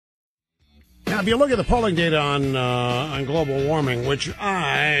if you look at the polling data on global warming, which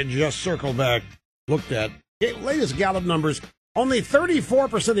I just circled back, looked at, latest Gallup numbers, only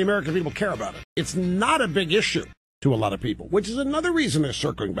 34% of the American people care about it. It's not a big issue to a lot of people, which is another reason they're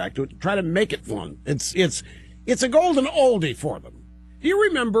circling back to it, to try to make it fun. It's a golden oldie for them. Do you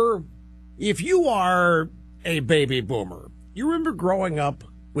remember, if you are a baby boomer, you remember growing up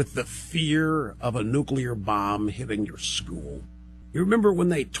with the fear of a nuclear bomb hitting your school? You remember when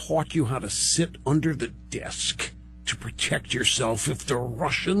they taught you how to sit under the desk to protect yourself if the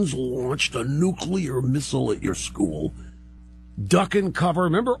Russians launched a nuclear missile at your school? Duck and cover.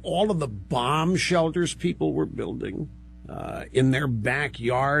 Remember all of the bomb shelters people were building in their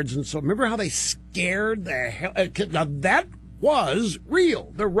backyards? And so remember how they scared the hell? Now that was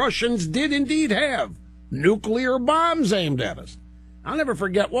real. The Russians did indeed have nuclear bombs aimed at us. I'll never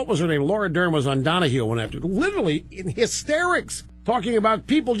forget, what was her name? Laura Dern was on Donahue one afternoon, literally in hysterics, talking about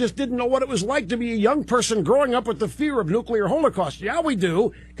people just didn't know what it was like to be a young person growing up with the fear of nuclear holocaust. Yeah, we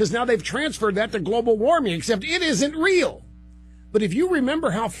do, because now they've transferred that to global warming, except it isn't real. But if you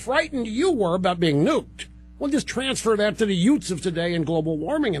remember how frightened you were about being nuked, we'll just transfer that to the youths of today in global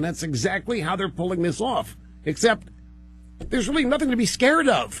warming, and that's exactly how they're pulling this off. Except there's really nothing to be scared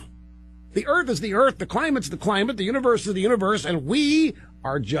of. The Earth is the Earth, the climate's the climate, the universe is the universe, and we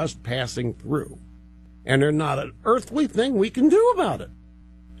are just passing through. And there's not an earthly thing we can do about it.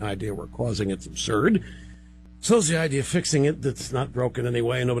 The idea we're causing it's absurd. So is the idea of fixing it that's not broken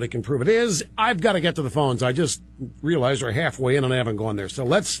anyway and nobody can prove it is. I've got to get to the phones. I just realized we're halfway in and I haven't gone there. So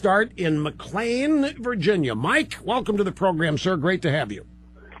let's start in McLean, Virginia. Mike, welcome to the program, sir. Great to have you.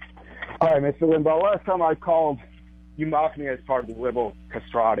 Hi, Mr. Limbaugh. Last time I called, you mocked me as part of the liberal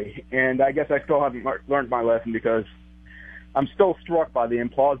castrati, and I guess I still haven't learned my lesson because I'm still struck by the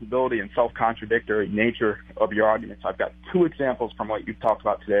implausibility and self-contradictory nature of your arguments. I've got two examples from what you've talked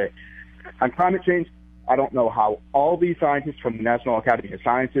about today. On climate change, I don't know how all these scientists from the National Academy of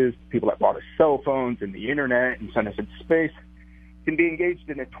Sciences, people that bought us cell phones and the internet and sent us into space, can be engaged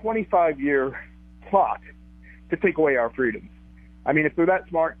in a 25-year plot to take away our freedoms. I mean, if they're that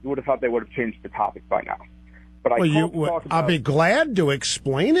smart, you would have thought they would have changed the topic by now. But I'll be glad to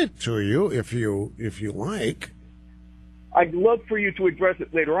explain it to you if you like. I'd love for you to address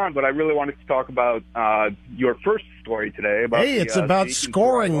it later on, but I really wanted to talk about your first story today. It's about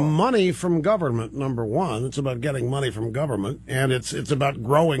scoring money from government, number one. It's about getting money from government, and it's about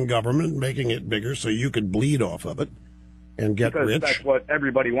growing government, making it bigger so you could bleed off of it and get because rich. That's what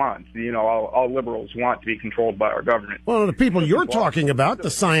everybody wants. You know, all liberals want to be controlled by our government. Well, the people you're talking about,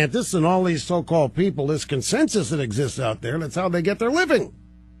 the scientists and all these so-called people, this consensus that exists out there, that's how they get their living.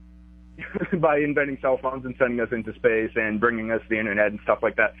 By inventing cell phones and sending us into space and bringing us the internet and stuff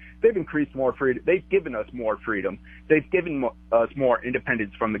like that. They've increased more freedom. They've given us more freedom. They've given us more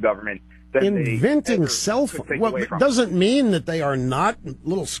independence from the government. Inventing cell phones, well, it doesn't mean that they are not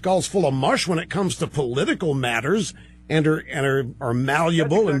little skulls full of mush when it comes to political matters and are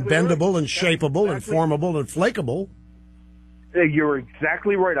malleable and bendable and shapeable and formable and flakeable. You're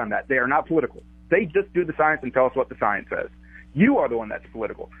exactly right on that. They are not political. They just do the science and tell us what the science says. You are the one that's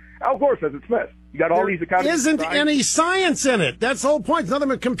political. Al Gore says it's Smith. You got all these academies. There isn't any science in it. That's the whole point. It's nothing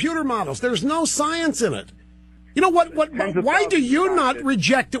but computer models. There's no science in it. You know what? Why do you not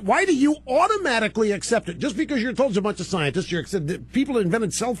reject it? Why do you automatically accept it? Just because you're told a bunch of scientists, you're accepted. People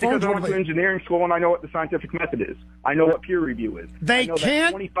invented cell phones. Because I went to engineering school and I know what the scientific method is. I know what peer review is. They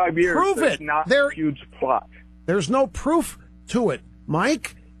can't 25 years, prove it. Not a huge plot. There's no proof to it,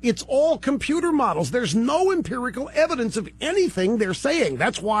 Mike. It's all computer models. There's no empirical evidence of anything they're saying.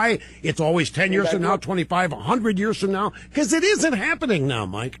 That's why it's always 10 years from now, 25, 100 years from now, because it isn't happening now,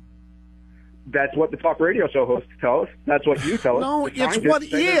 Mike. That's what the talk radio show hosts tell us. That's what you tell us. No, it's what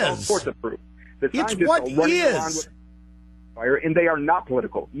is. All sorts of proof. It's what is. Fire, and they are not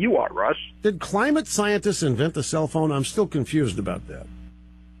political. You are, Rush. Did climate scientists invent the cell phone? I'm still confused about that.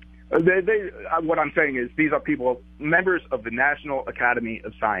 What I'm saying is these are people, members of the National Academy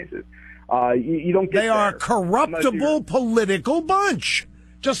of Sciences. You don't get They are a corruptible political bunch,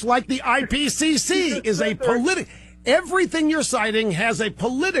 just like the IPCC is a political. Everything you're citing has a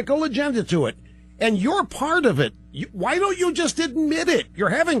political agenda to it, and you're part of it. Why don't you just admit it? You're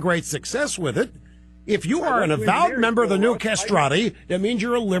having great success with it. If you are an avowed member of the new castrati, that means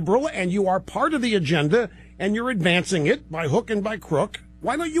you're a liberal and you are part of the agenda and you're advancing it by hook and by crook.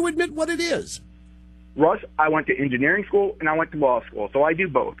 Why don't you admit what it is? Russ, I went to engineering school and I went to law school, so I do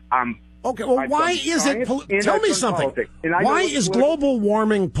both. Okay, well, why is it? Tell me something. Why is global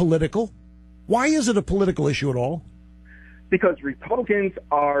warming political? Why is it a political issue at all? Because Republicans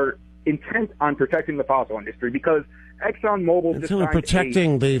are intent on protecting the fossil industry because ExxonMobil It's just only signed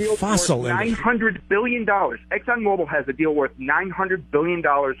protecting a the deal fossil worth industry. $900 billion. ExxonMobil has a deal worth $900 billion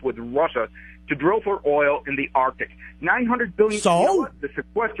with Russia to drill for oil in the Arctic. $900 billion. So? You know what? The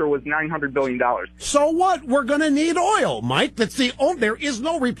sequester was $900 billion. So what? We're going to need oil, Mike. That's there is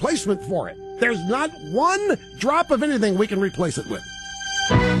no replacement for it. There's not one drop of anything we can replace it with.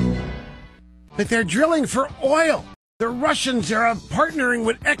 But they're drilling for oil. The Russians are partnering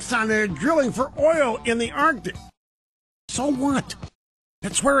with Exxon. They're drilling for oil in the Arctic. So what?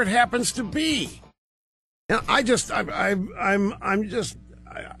 That's where it happens to be. Now,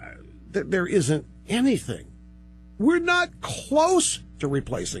 there isn't anything. We're not close to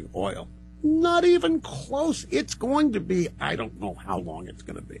replacing oil. Not even close. It's going to be, I don't know how long it's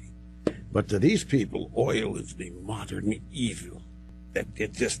going to be. But to these people, oil is the modern evil.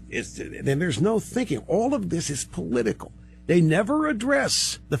 It just is. Then there's no thinking. All of this is political. They never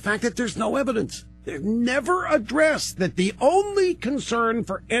address the fact that there's no evidence. They never address that the only concern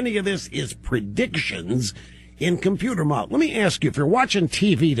for any of this is predictions in computer models. Let me ask you, if you're watching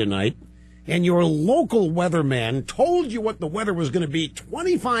TV tonight and your local weatherman told you what the weather was going to be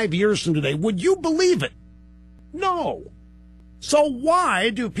 25 years from today, would you believe it? No. So why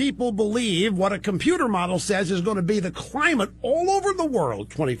do people believe what a computer model says is going to be the climate all over the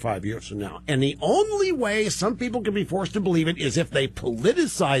world 25 years from now? And the only way some people can be forced to believe it is if they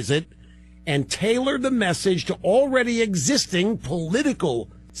politicize it and tailor the message to already existing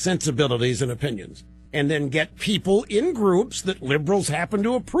political sensibilities and opinions, and then get people in groups that liberals happen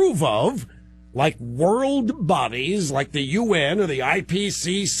to approve of, like world bodies like the UN or the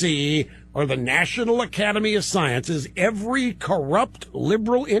IPCC or the National Academy of Sciences, every corrupt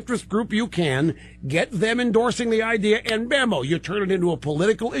liberal interest group you can, get them endorsing the idea, and bammo, you turn it into a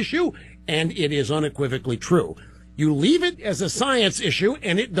political issue, and it is unequivocally true. You leave it as a science issue,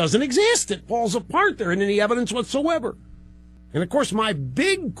 and it doesn't exist. It falls apart. There isn't any evidence whatsoever. And, of course, my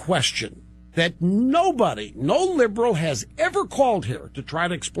big question that no liberal has ever called here to try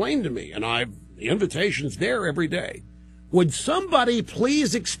to explain to me, and the invitation's there every day. Would somebody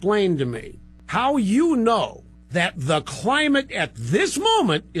please explain to me how you know that the climate at this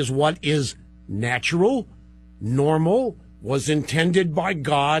moment is what is natural, normal, was intended by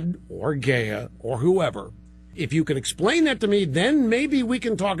God or Gaia or whoever? If you can explain that to me, then maybe we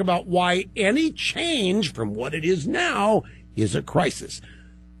can talk about why any change from what it is now is a crisis.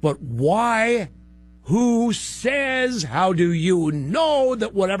 But why? Who says? How do you know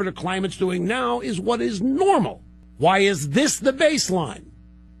that whatever the climate's doing now is what is normal? Why is this the baseline?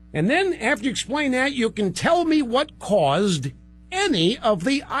 And then after you explain that, you can tell me what caused any of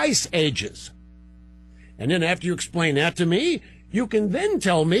the ice ages. And then after you explain that to me, you can then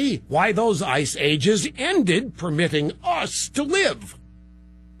tell me why those ice ages ended, permitting us to live.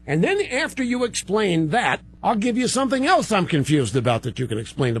 And then after you explain that, I'll give you something else I'm confused about that you can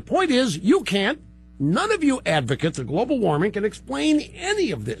explain. The point is, you can't. None of you advocates of global warming can explain any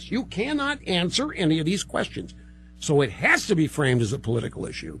of this. You cannot answer any of these questions. So it has to be framed as a political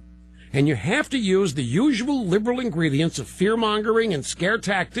issue. And you have to use the usual liberal ingredients of fear-mongering and scare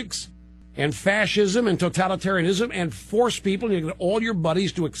tactics and fascism and totalitarianism and force people, and you get all your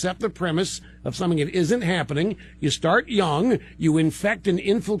buddies to accept the premise of something that isn't happening. You start young, you infect and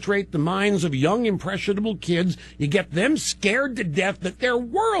infiltrate the minds of young, impressionable kids. You get them scared to death that their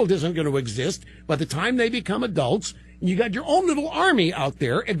world isn't going to exist by the time they become adults. And you got your own little army out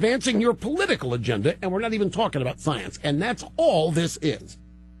there advancing your political agenda, and we're not even talking about science. And that's all this is.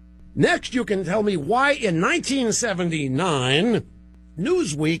 Next, you can tell me why in 1979...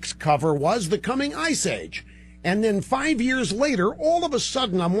 Newsweek's cover was the coming ice age. And then 5 years later, all of a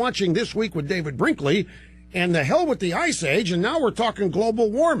sudden, I'm watching This Week with David Brinkley, and the hell with the ice age, and now we're talking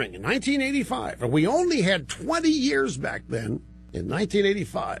global warming in 1985. And we only had 20 years back then in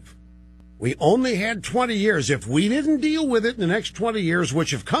 1985. We only had 20 years. If we didn't deal with it in the next 20 years,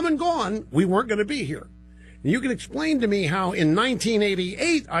 which have come and gone, we weren't going to be here. And you can explain to me how in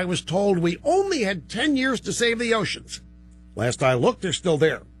 1988, I was told we only had 10 years to save the oceans. Last I looked, they're still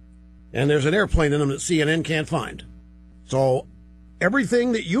there. And there's an airplane in them that CNN can't find. So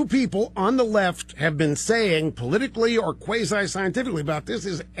everything that you people on the left have been saying politically or quasi-scientifically about this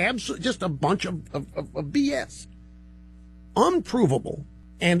is absolutely just a bunch of BS. Unprovable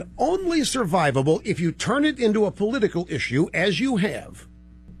and only survivable if you turn it into a political issue, as you have,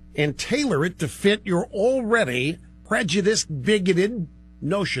 and tailor it to fit your already prejudiced, bigoted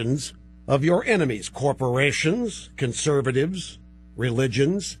notions of your enemies, corporations, conservatives,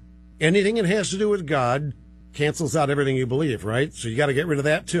 religions. Anything that has to do with God cancels out everything you believe, right? So you got to get rid of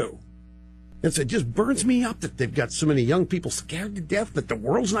that too. And so it just burns me up that they've got so many young people scared to death that the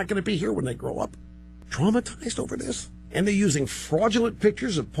world's not going to be here when they grow up. traumatized over this. And they're using fraudulent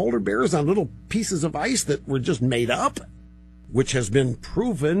pictures of polar bears on little pieces of ice that were just made up, which has been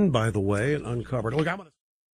proven, by the way, and uncovered. Look, I'm gonna